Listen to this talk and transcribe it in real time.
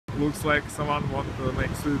Looks like someone wants to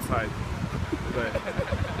make suicide today.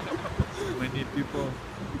 Many people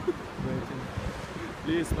waiting.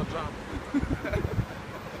 Please, not jump.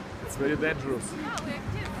 It's very dangerous.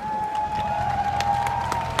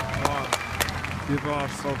 Oh, people are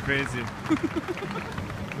so crazy.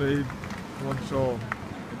 They won't show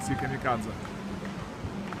and see kamikaze.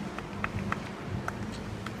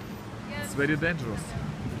 It's very dangerous.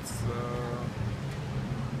 It's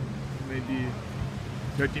maybe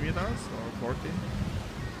 30 meters or 40.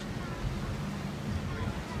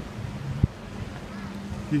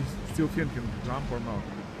 He's still thinking, jump or not.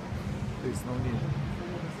 There's no need.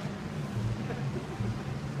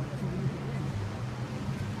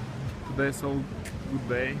 Today's a good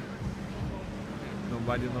day.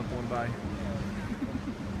 Nobody not won't die.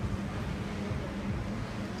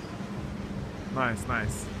 Nice,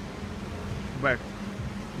 nice. Back.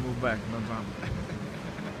 Move back, not jump.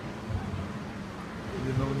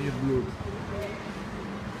 You don't need blood.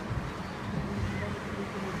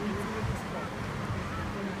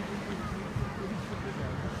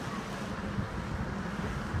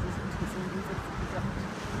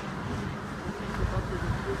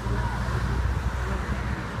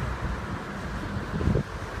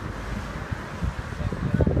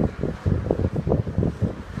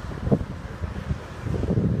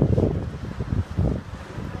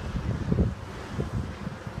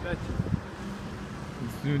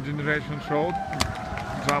 This new generation showed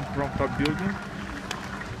jump from top building.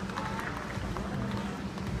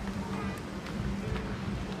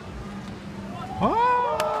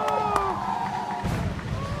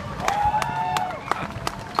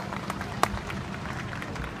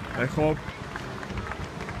 I hope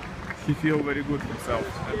he feels very good himself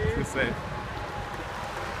and he's safe.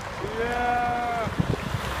 Yeah.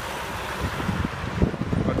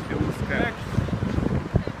 But he looks scared.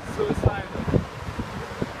 Suicide.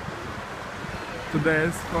 Today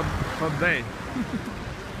is hot day.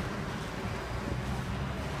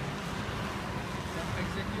 Some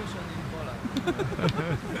execution in Poland.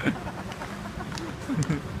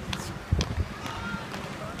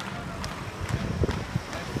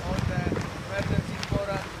 And all the emergency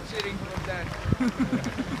Poland cheering for them.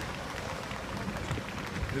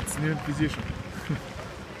 It's new position.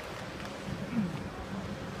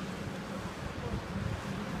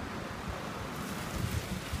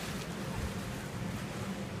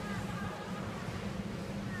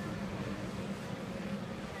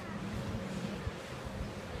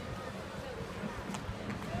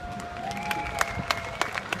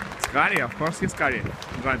 Scary, of course he's scary,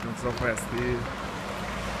 jumping so fast.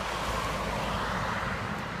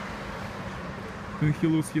 He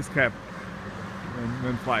lose his cap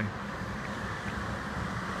when fly.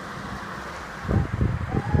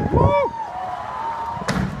 Woo!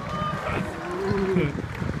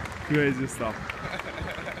 Crazy stuff.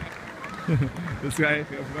 This guy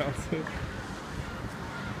has melted.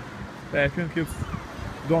 I think it's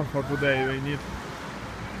done for today.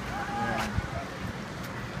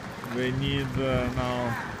 We need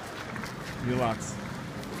now relax.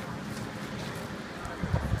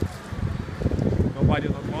 Nobody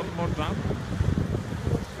not want more jump?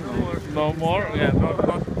 No more? Yeah,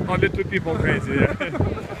 not only two people crazy. Yeah.